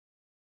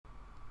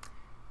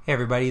Hey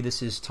everybody,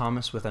 this is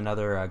Thomas with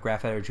another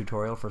graph editor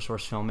tutorial for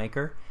Source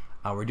Filmmaker.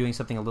 We're doing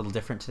something a little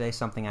different today,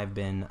 something I've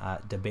been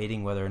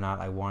debating whether or not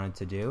I wanted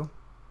to do.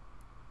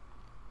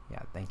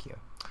 Yeah, thank you.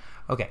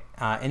 Okay,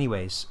 I've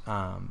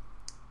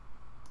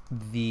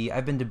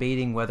been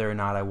debating whether or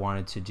not I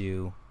wanted to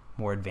do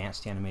more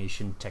advanced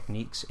animation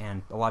techniques,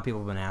 and a lot of people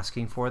have been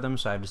asking for them,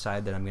 so I've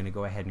decided that I'm going to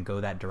go ahead and go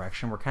that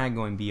direction. We're kind of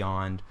going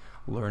beyond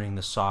learning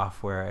the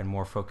software and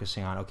more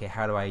focusing on, okay,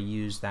 how do I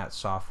use that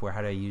software,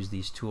 how do I use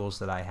these tools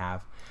that I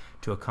have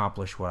to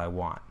accomplish what I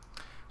want.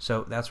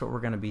 So that's what we're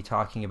going to be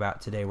talking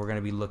about today. We're going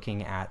to be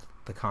looking at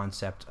the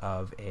concept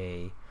of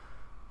a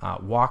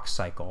walk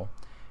cycle.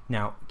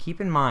 Now keep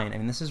in mind, I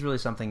mean, this is really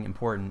something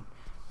important,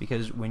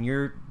 because when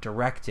you're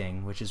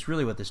directing, which is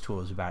really what this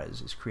tool is about,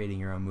 is creating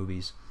your own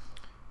movies,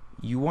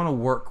 you want to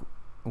work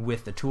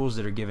with the tools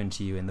that are given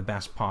to you in the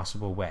best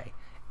possible way.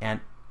 And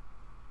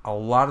a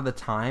lot of the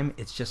time,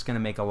 it's just going to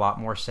make a lot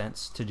more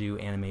sense to do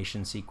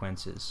animation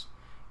sequences.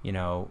 You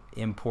know,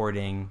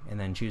 importing and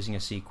then choosing a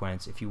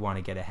sequence. If you want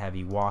to get a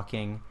heavy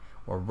walking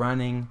or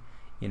running,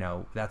 you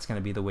know, that's going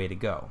to be the way to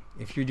go.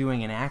 If you're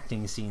doing an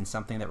acting scene,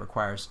 something that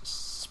requires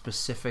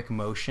specific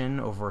motion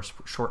over a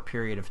short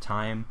period of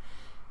time,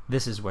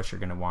 this is what you're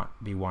going to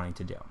be wanting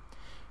to do.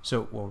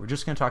 So, well, we're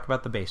just going to talk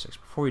about the basics.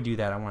 Before we do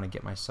that, I want to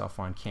get myself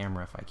on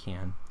camera if I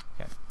can.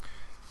 Okay.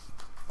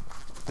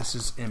 This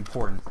is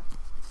important.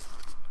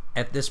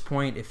 At this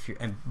point,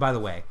 and by the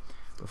way,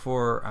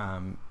 before,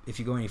 if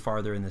you go any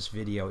farther in this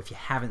video, if you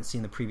haven't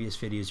seen the previous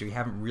videos or you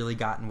haven't really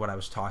gotten what I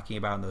was talking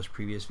about in those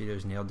previous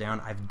videos nailed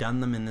down, I've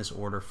done them in this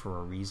order for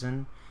a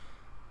reason.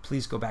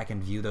 Please go back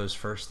and view those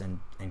first and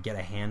get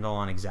a handle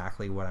on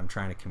exactly what I'm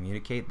trying to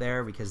communicate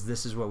there, because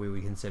this is what we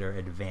would consider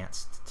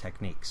advanced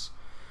techniques.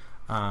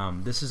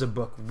 This is a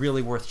book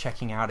really worth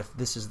checking out if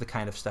this is the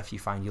kind of stuff you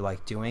find you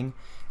like doing.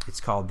 It's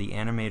called The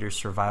Animator's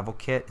Survival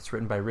Kit. It's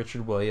written by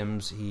Richard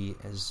Williams. He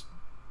has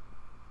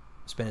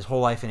spent his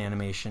whole life in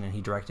animation, and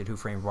he directed Who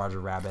Framed Roger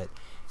Rabbit,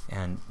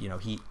 and you know,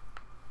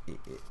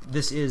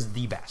 this is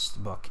the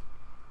best book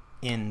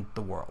in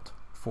the world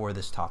for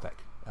this topic.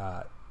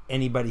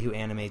 Anybody who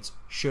animates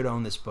should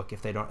own this book.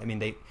 If they don't, I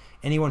mean,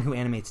 anyone who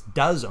animates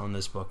does own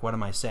this book. What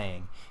am I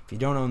saying? If you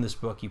don't own this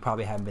book, you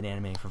probably haven't been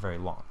animating for very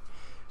long.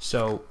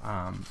 So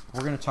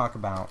we're going to talk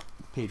about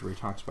the page where he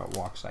talks about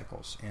walk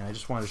cycles, and I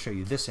just wanted to show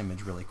you this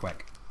image really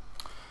quick.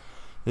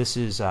 This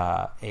is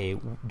a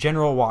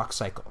general walk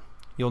cycle.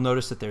 You'll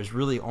notice that there's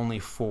really only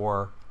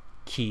 4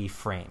 key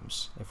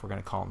frames, if we're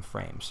going to call them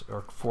frames,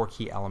 or 4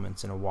 key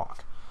elements in a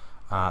walk.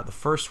 The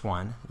first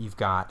one, you've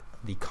got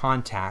the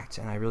contact,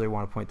 and I really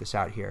want to point this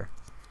out here.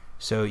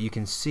 So you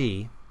can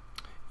see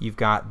you've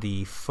got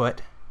the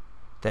foot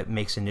that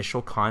makes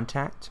initial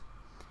contact,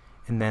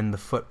 and then the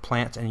foot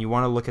plants, and you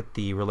want to look at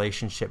the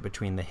relationship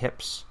between the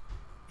hips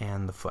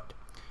and the foot.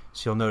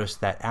 So you'll notice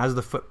that as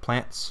the foot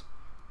plants,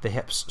 the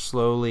hips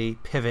slowly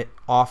pivot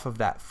off of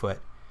that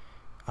foot,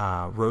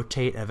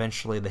 rotate, and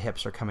eventually the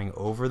hips are coming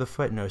over the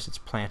foot. Notice it's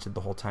planted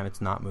the whole time,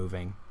 it's not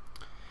moving.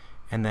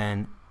 And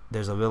then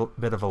there's a little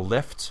bit of a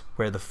lift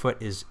where the foot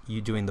is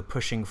doing the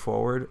pushing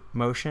forward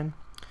motion,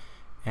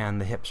 and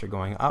the hips are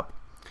going up.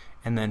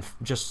 And then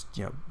just,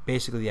 you know,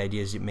 basically the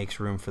idea is it makes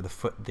room for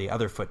the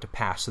other foot to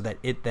pass, so that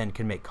it then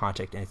can make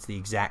contact, and it's the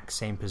exact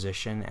same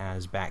position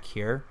as back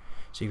here.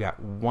 So you've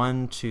got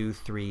 1, 2,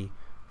 3,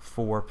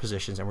 4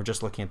 positions, and we're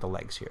just looking at the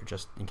legs here,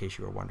 just in case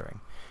you were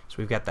wondering. So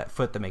we've got that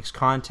foot that makes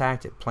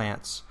contact, it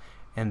plants,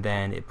 and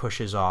then it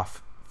pushes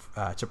off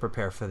to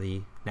prepare for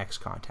the next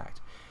contact.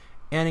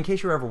 And in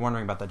case you were ever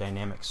wondering about the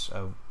dynamics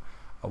of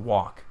a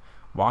walk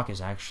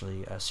is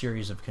actually a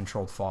series of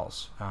controlled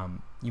falls.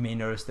 You may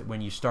notice that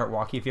when you start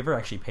walking, if you ever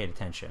actually paid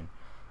attention,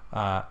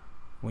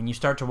 when you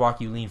start to walk,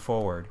 you lean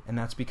forward, and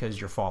that's because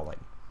you're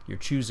falling. You're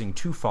choosing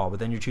to fall, but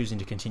then you're choosing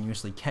to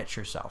continuously catch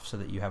yourself so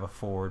that you have a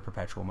forward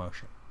perpetual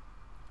motion.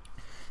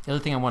 The other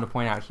thing I want to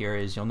point out here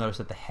is you'll notice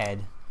that the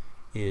head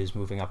is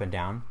moving up and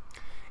down,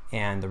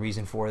 and the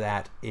reason for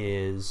that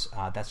is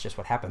that's just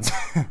what happens.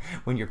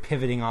 When you're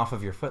pivoting off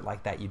of your foot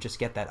like that, you just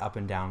get that up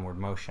and downward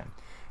motion.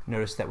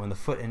 Notice that when the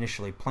foot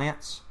initially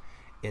plants,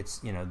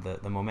 it's, you know,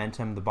 the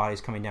momentum, the body's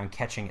coming down,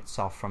 catching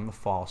itself from the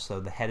fall, so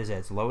the head is at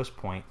its lowest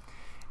point,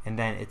 and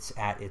then it's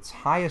at its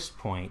highest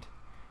point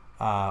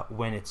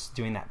when it's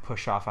doing that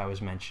push off I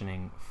was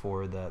mentioning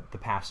for the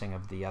passing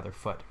of the other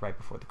foot right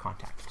before the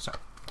contact. So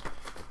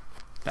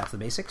that's the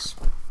basics.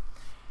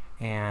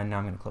 And now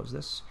I'm going to close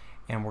this,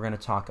 and we're going to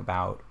talk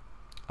about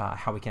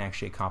how we can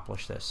actually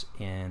accomplish this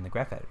in the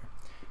graph editor.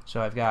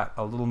 So I've got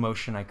a little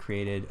motion I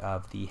created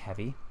of the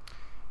heavy,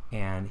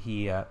 and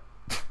he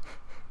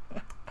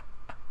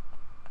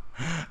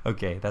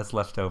okay, that's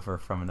left over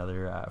from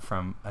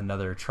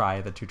another try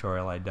of the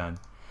tutorial I'd done,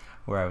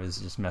 where I was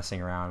just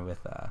messing around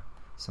with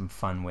some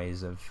fun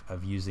ways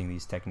of using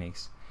these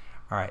techniques.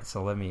 Alright,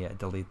 so let me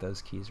delete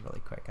those keys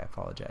really quick. I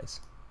apologize.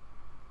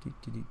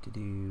 Delete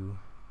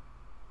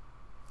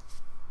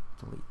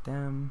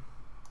them.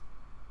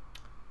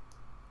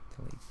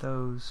 Delete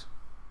those.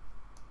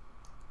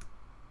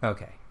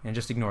 Okay, and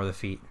just ignore the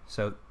feet.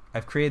 So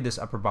I've created this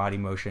upper body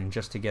motion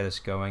just to get us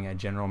going, a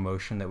general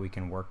motion that we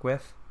can work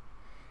with,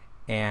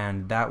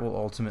 and that will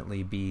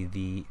ultimately be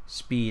the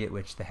speed at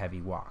which the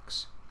heavy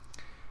walks.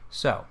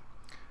 So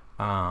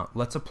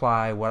let's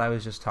apply what I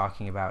was just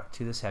talking about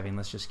to this heavy, and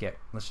let's just get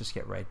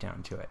right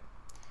down to it.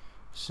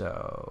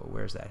 So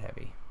where's that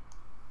heavy?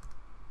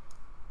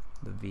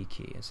 The V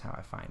key is how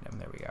I find him.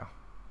 There we go.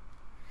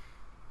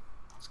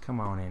 Let's come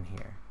on in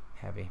here,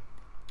 heavy.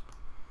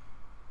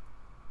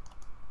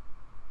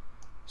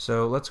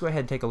 So let's go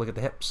ahead and take a look at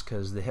the hips,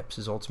 because the hips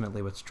is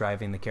ultimately what's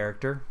driving the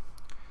character,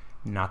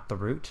 not the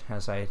root,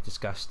 as I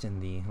discussed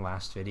in the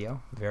last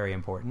video. Very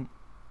important.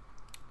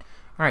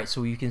 Alright,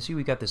 so you can see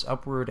we got this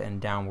upward and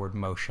downward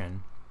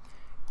motion,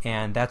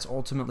 and that's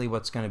ultimately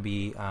what's going to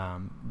be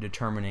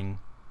determining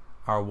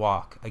our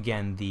walk.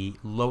 Again, the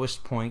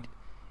lowest point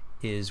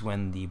is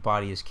when the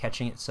body is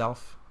catching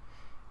itself,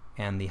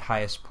 and the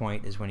highest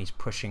point is when he's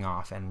pushing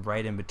off, and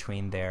right in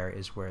between there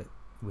is where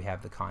we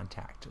have the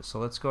contact. So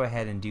let's go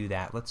ahead and do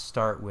that. Let's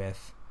start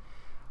with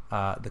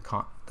the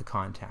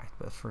contact,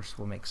 but first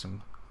we'll make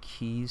some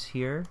keys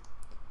here,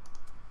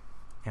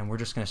 and we're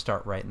just going to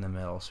start right in the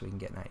middle so we can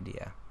get an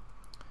idea.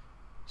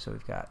 So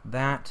we've got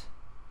that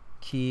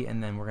key,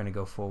 and then we're going to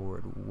go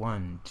forward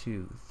 1,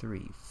 2,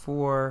 3,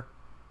 4.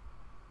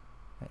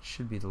 That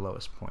should be the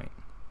lowest point.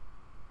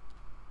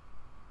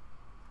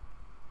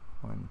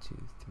 1, 2,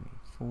 3,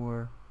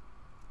 4.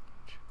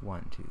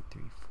 1, 2,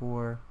 3,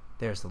 4.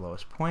 There's the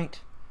lowest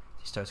point.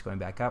 He starts going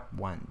back up.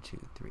 1, 2,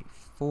 3,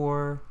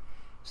 4.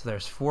 So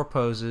there's 4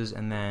 poses,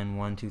 and then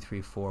 1, 2,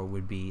 3, 4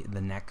 would be the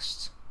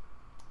next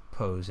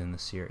pose in the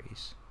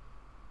series.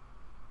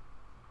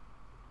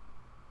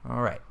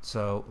 Alright,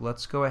 so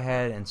let's go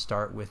ahead and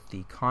start with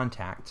the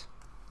contact.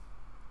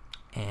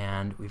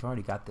 And we've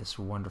already got this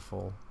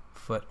wonderful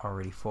foot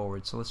already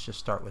forward, so let's just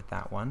start with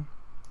that one.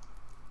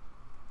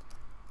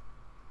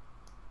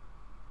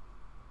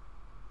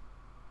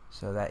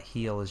 So that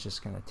heel is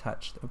just going to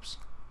touch, oops,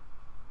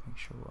 make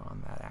sure we're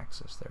on that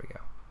axis, there we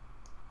go.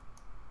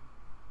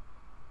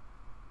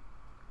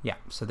 Yeah,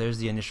 so there's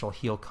the initial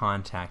heel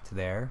contact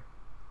there.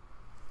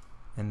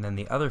 And then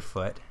the other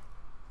foot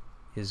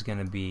is going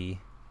to be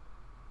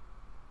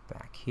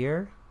back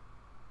here.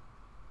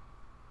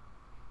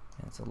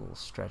 And it's a little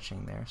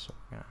stretching there, so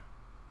we're going to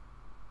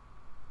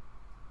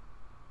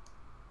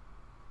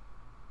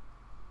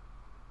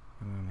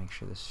I'm going to make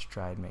sure this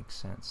stride makes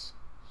sense.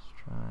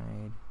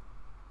 Stride.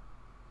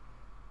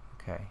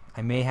 Okay,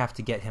 I may have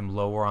to get him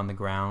lower on the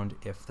ground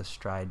if the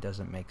stride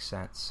doesn't make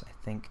sense. I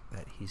think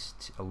that he's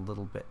a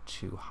little bit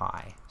too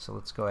high. So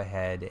let's go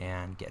ahead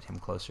and get him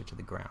closer to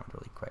the ground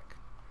really quick.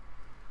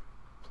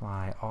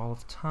 Apply all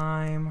of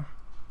time.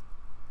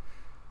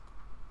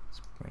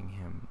 Let's bring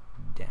him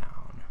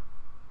down.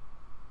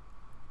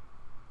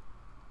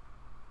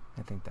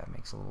 I think that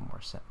makes a little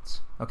more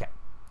sense. Okay.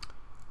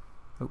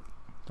 Oh,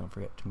 don't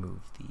forget to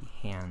move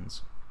the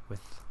hands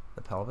with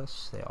the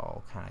pelvis. They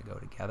all kind of go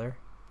together.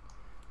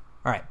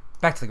 Alright,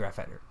 back to the graph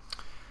editor.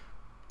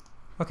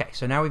 Okay,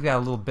 so now we've got a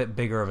little bit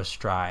bigger of a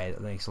stride.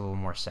 That makes a little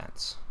more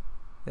sense.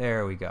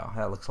 There we go.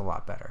 That looks a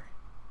lot better.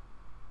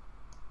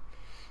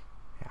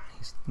 Yeah,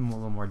 he's a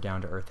little more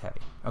down to earth heavy.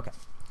 Okay,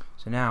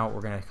 so now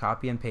we're going to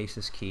copy and paste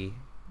this key.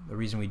 The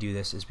reason we do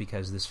this is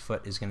because this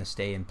foot is going to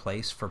stay in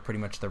place for pretty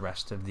much the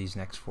rest of these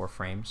next 4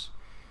 frames.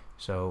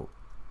 So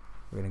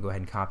we're going to go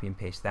ahead and copy and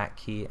paste that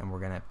key, and we're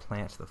going to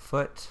plant the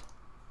foot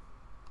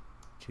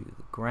to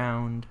the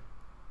ground.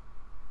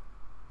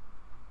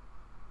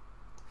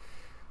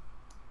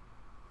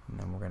 And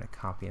then we're going to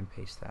copy and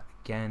paste that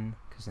again,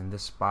 because in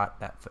this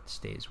spot that foot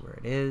stays where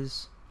it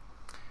is.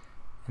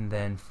 And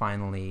then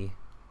finally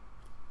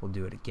we'll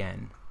do it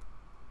again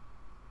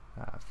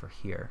for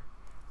here.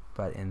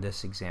 But in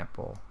this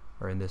example,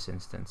 or in this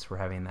instance, we're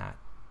having that.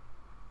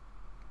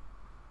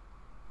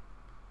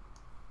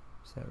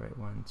 Is that right?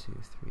 1, 2,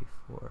 3,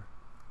 4.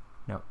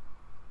 No.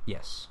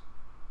 Yes.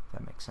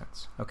 That makes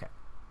sense. Okay.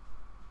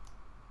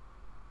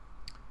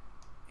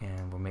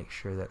 And we'll make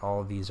sure that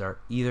all of these are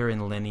either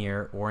in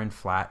linear or in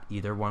flat.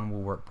 Either one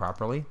will work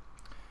properly.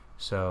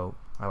 So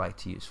I like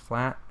to use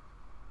flat.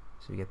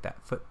 So you get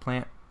that foot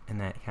plant, and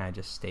then it kind of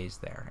just stays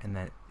there. And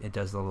then it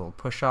does the little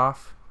push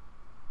off.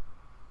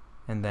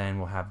 And then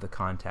we'll have the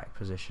contact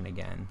position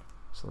again.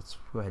 So let's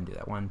go ahead and do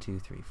that. 1, 2,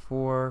 3,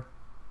 4.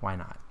 Why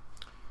not?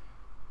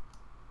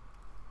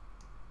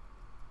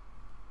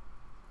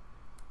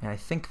 And I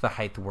think the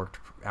height worked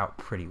out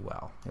pretty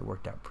well. It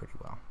worked out pretty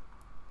well.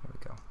 There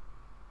we go.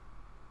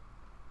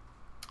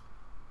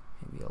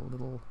 Maybe a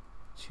little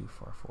too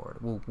far forward.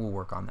 We'll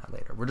work on that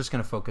later. We're just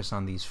going to focus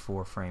on these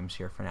 4 frames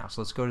here for now.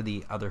 So let's go to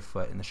the other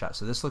foot in the shot.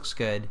 So this looks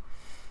good.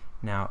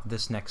 Now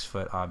this next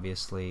foot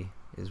obviously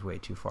is way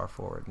too far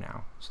forward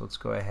now. So let's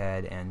go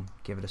ahead and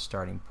give it a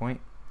starting point.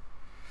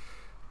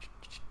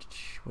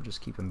 We'll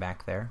just keep him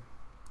back there.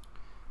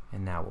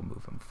 And now we'll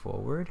move him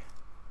forward.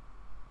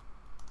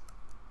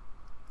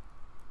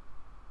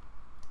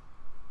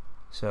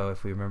 So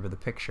if we remember the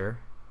picture,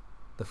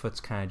 the foot's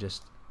kind of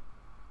just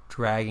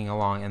dragging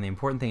along, and the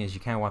important thing is you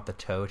kind of want the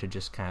toe to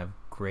just kind of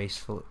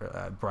graceful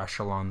brush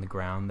along the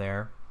ground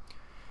there.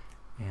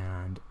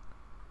 And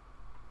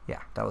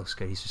yeah, that looks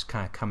good. He's just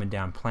kind of coming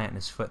down, planting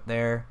his foot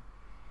there.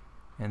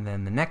 And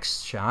then the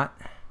next shot,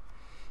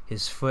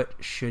 his foot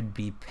should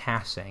be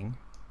passing.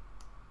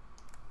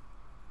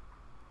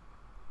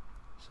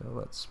 So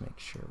let's make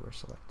sure we're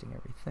selecting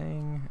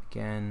everything.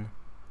 Again,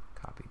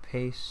 copy,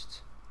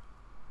 paste.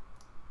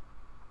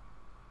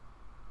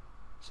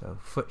 So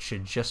foot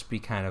should just be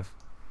kind of,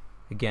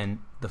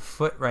 again, the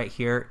foot right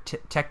here,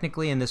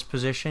 technically in this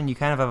position, you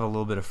kind of have a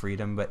little bit of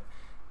freedom, but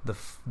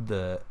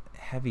the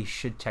heavy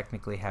should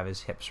technically have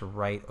his hips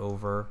right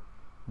over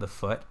the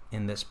foot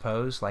in this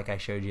pose, like I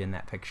showed you in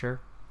that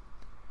picture.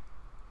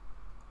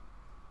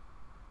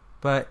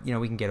 But, you know,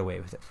 we can get away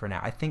with it for now.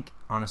 I think,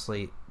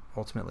 honestly,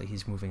 ultimately,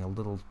 he's moving a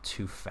little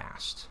too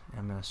fast.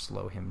 I'm going to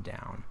slow him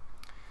down.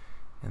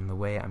 And the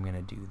way I'm going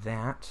to do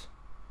that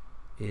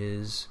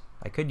is,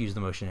 I could use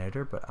the motion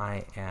editor, but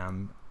I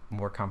am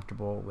more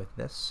comfortable with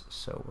this,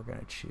 so we're going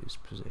to choose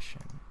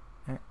position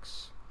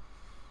X.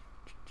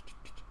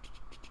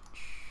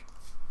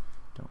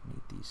 Don't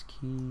need these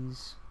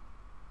keys.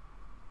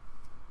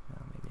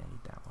 Oh, maybe I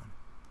need that one.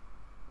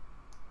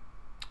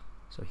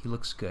 So he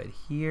looks good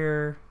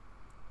here.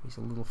 He's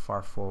a little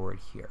far forward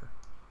here.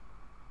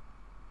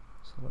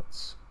 So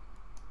let's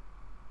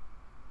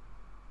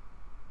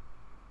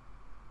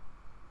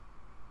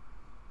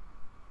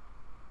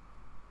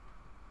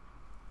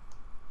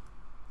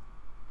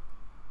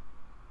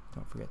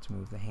don't forget to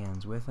move the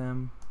hands with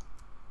him.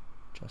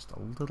 Just a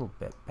little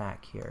bit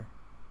back here.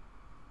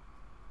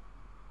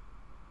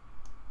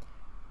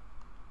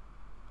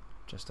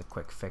 Just a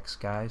quick fix,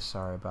 guys.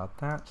 Sorry about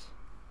that.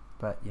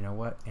 But you know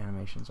what?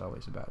 Animation's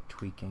always about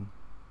tweaking.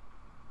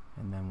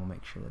 And then we'll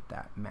make sure that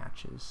that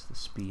matches the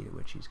speed at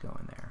which he's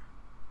going there.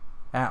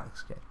 That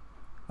looks good.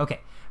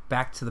 Okay,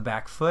 back to the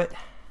back foot.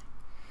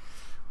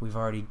 We've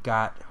already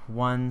got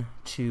 1,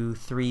 2,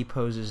 3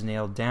 poses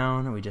nailed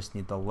down. We just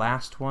need the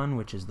last one,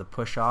 which is the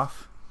push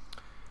off.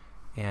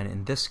 And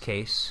in this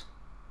case,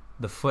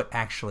 the foot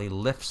actually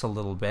lifts a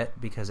little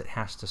bit because it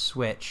has to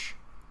switch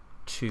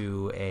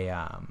to a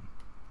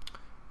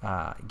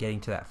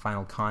getting to that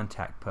final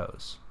contact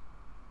pose.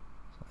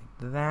 So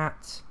like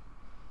that.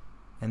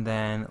 And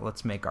then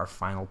let's make our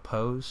final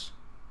pose.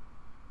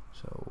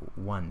 So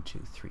 1, 2,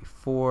 3,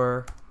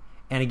 4.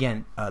 And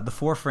again, the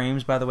 4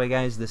 frames, by the way,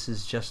 guys, this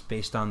is just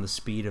based on the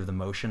speed of the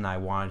motion I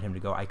wanted him to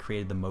go. I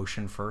created the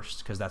motion first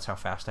because that's how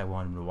fast I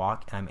wanted him to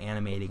walk, and I'm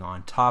animating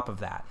on top of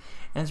that.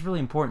 And it's really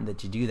important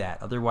that you do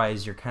that.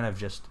 Otherwise, you're kind of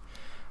just,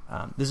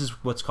 this is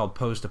what's called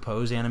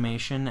pose-to-pose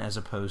animation, as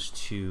opposed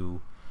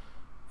to,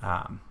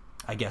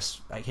 I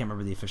guess, I can't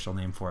remember the official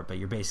name for it, but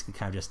you're basically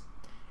kind of just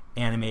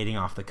animating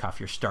off the cuff.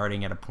 You're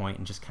starting at a point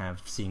and just kind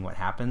of seeing what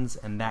happens,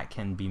 and that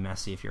can be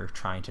messy if you're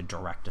trying to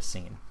direct a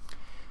scene.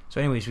 So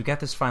anyways, we've got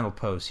this final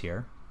pose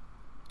here,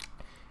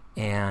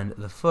 and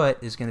the foot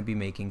is going to be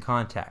making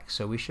contact.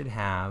 So we should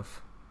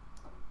have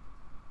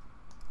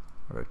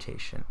a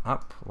rotation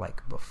up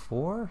like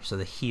before. So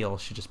the heel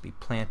should just be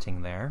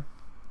planting there.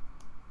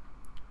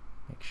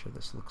 Make sure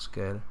this looks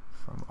good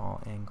from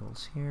all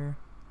angles here.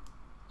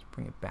 Let's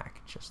bring it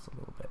back just a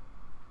little bit.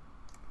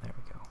 There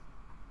we go.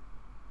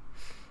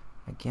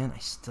 Again, I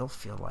still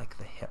feel like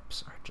the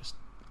hips are just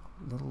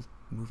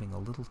moving a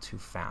little too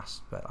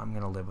fast, but I'm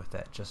going to live with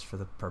it just for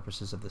the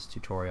purposes of this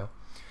tutorial.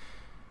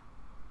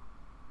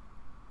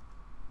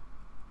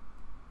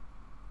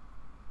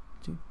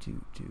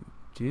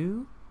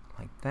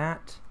 Like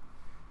that.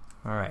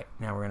 Alright,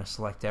 now we're going to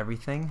select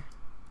everything.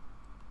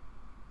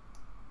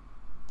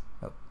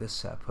 Oh,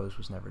 this pose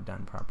was never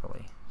done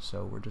properly,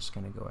 so we're just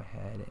going to go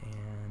ahead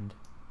and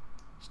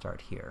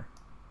start here.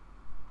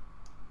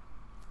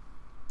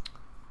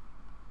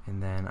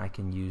 And then I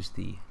can use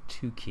the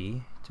 2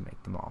 key to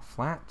make them all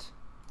flat.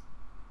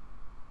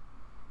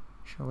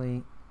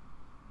 Actually,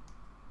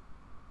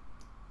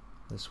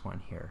 this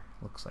one here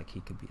looks like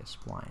he could be a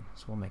spline,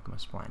 so we'll make him a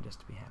spline just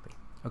to be happy.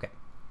 Okay.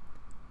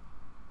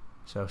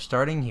 So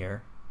starting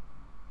here,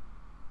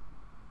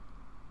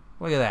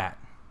 look at that.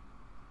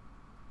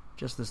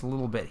 Just this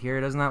little bit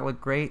here. Doesn't that look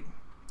great?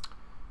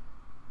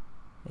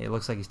 It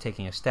looks like he's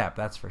taking a step,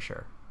 that's for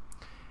sure.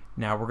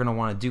 Now we're going to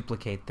want to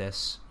duplicate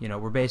this. You know,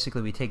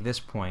 we take this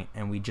point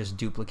and we just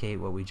duplicate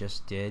what we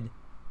just did,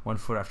 one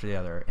foot after the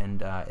other.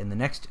 And in the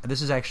next,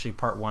 this is actually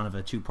part 1 of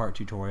a 2-part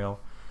tutorial.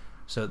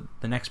 So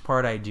the next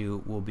part I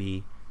do will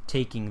be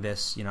taking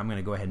this, you know, I'm going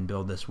to go ahead and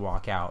build this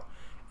walk out,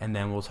 and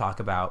then we'll talk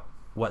about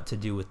what to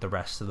do with the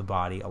rest of the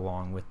body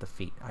along with the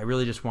feet. I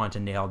really just want to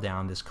nail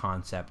down this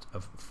concept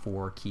of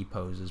 4 key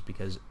poses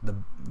because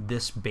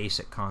this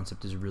basic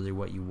concept is really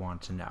what you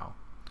want to know.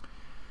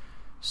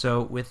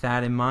 So with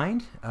that in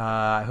mind,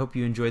 I hope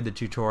you enjoyed the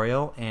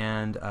tutorial,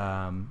 and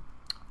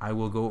I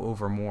will go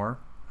over more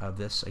of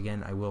this.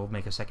 Again, I will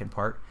make a second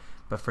part,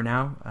 but for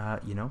now,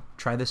 you know,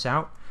 try this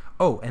out.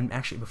 Oh, and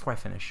actually, before I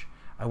finish,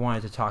 I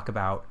wanted to talk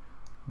about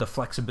the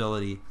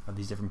flexibility of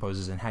these different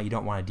poses and how you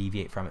don't want to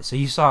deviate from it. So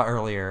you saw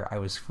earlier I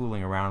was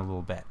fooling around a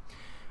little bit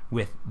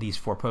with these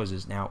 4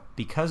 poses. Now,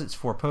 because it's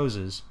 4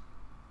 poses,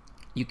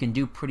 you can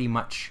do pretty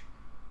much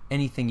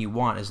anything you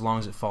want as long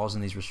as it falls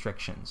in these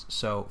restrictions.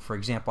 So for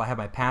example, I have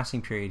my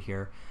passing period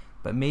here,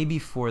 but maybe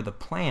for the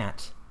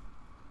plant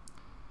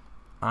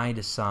I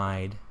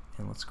decide,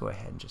 and let's go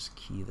ahead and just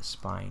key the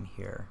spine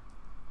here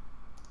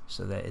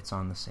so that it's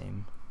on the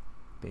same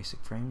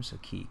basic frame. So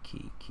key,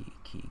 key, key,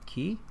 key,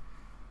 key.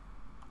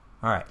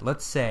 Alright,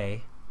 let's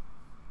say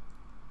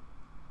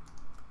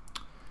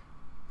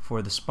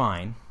for the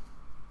spine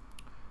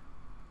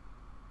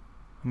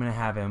I'm going to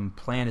have him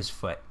plant his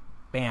foot,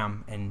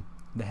 bam, and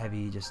the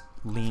heavy just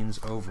leans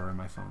over, and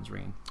my phone's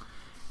ringing.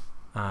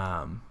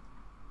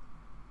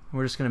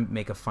 We're just going to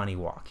make a funny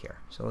walk here.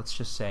 So let's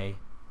just say,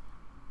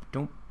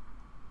 don't,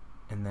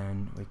 and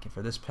then we can,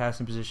 for this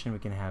passing position, we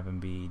can have him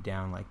be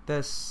down like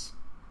this,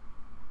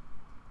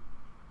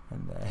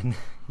 and then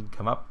he'd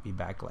come up, be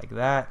back like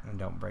that, and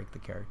don't break the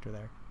character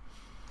there.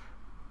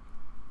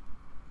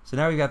 So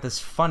now we've got this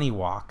funny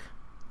walk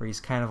where he's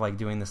kind of like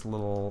doing this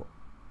little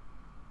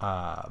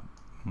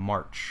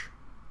march.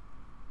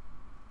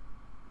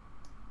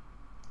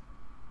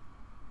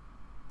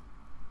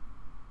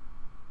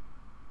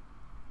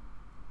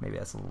 Maybe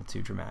that's a little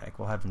too dramatic.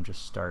 We'll have him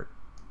just start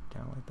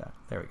down like that.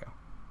 There we go.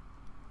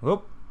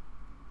 Whoop.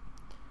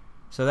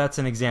 So that's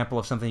an example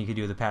of something you could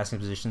do with the passing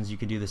positions. You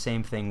could do the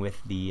same thing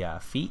with the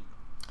feet.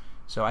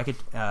 So I could,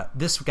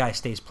 this guy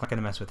stays, not going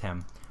to mess with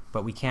him,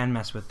 but we can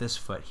mess with this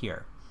foot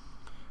here.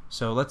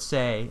 So let's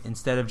say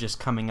instead of just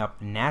coming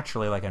up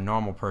naturally like a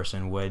normal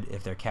person would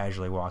if they're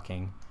casually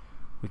walking,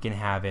 we can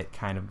have it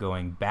kind of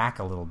going back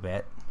a little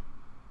bit,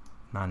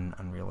 not in an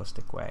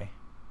unrealistic way.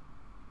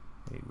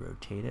 Maybe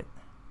rotate it.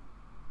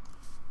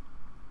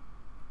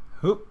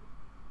 Whoop,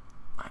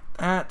 like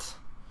that.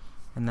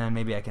 And then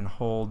maybe I can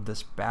hold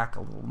this back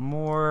a little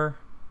more.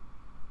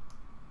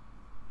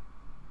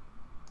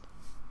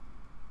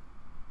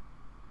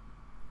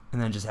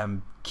 And then just have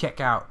him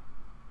kick out.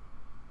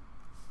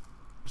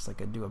 Just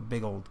like I do a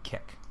big old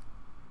kick.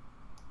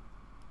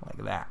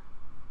 Like that.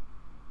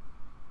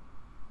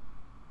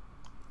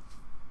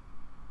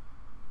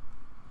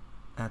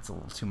 That's a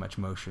little too much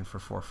motion for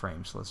 4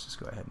 frames, so let's just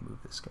go ahead and move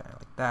this guy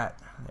like that.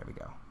 There we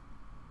go.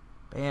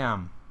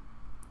 Bam.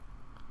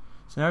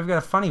 So now we've got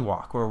a funny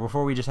walk, where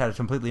before we just had a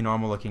completely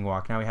normal looking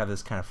walk, now we have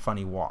this kind of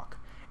funny walk.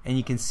 And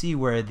you can see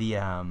where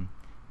the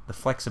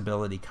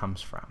flexibility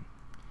comes from.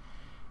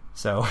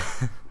 So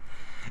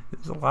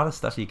there's a lot of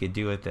stuff you could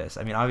do with this.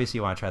 I mean, obviously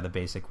you want to try the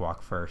basic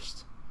walk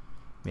first.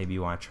 Maybe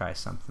you want to try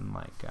something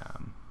like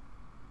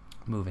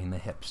moving the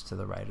hips to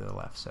the right or the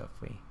left. So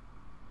if we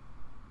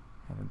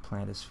have him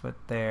plant his foot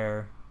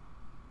there,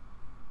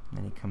 and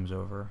then he comes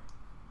over,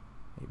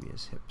 maybe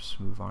his hips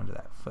move onto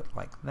that foot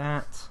like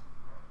that.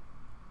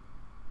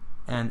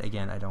 And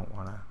again, I don't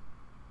want to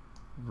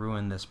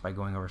ruin this by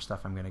going over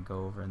stuff I'm going to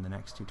go over in the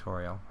next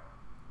tutorial.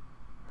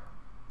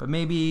 But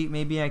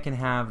maybe I can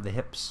have the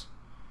hips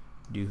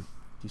do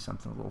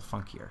something a little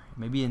funkier.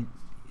 Maybe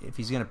if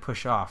he's going to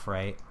push off,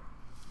 right?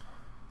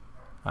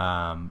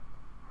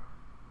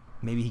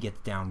 Maybe he gets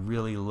down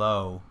really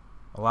low,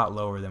 a lot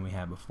lower than we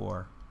had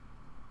before.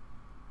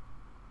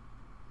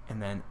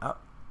 And then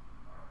up.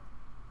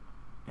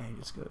 And he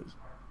just goes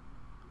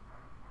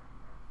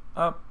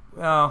up.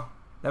 Well,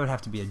 that would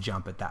have to be a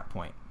jump at that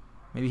point.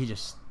 Maybe he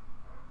just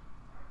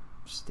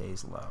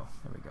stays low.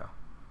 There we go.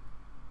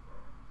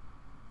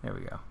 There we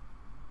go.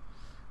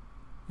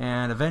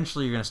 And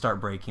eventually you're going to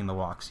start breaking the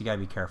walk, so you got to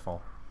be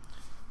careful.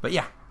 But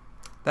yeah,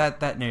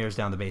 that narrows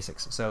down the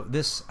basics. So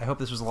this, I hope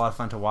this was a lot of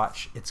fun to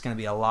watch. It's going to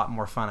be a lot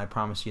more fun, I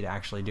promise you, to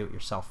actually do it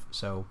yourself.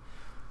 So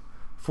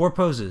 4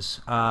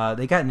 poses.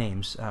 They got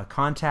names.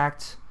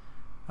 Contact,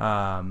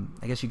 I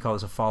guess you'd call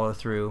this a follow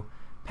through,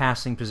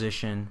 passing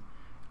position,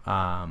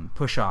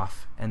 push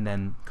off, and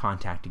then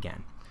contact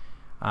again.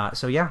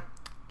 So yeah,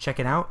 check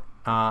it out.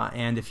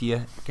 And if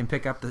you can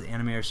pick up the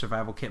Animator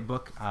Survival Kit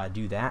book,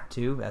 do that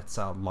too. That's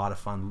a lot of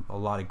fun, a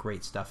lot of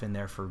great stuff in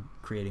there for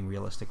creating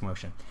realistic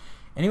motion.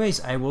 Anyways,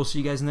 I will see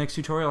you guys in the next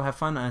tutorial. Have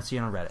fun, and I'll see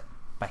you on Reddit.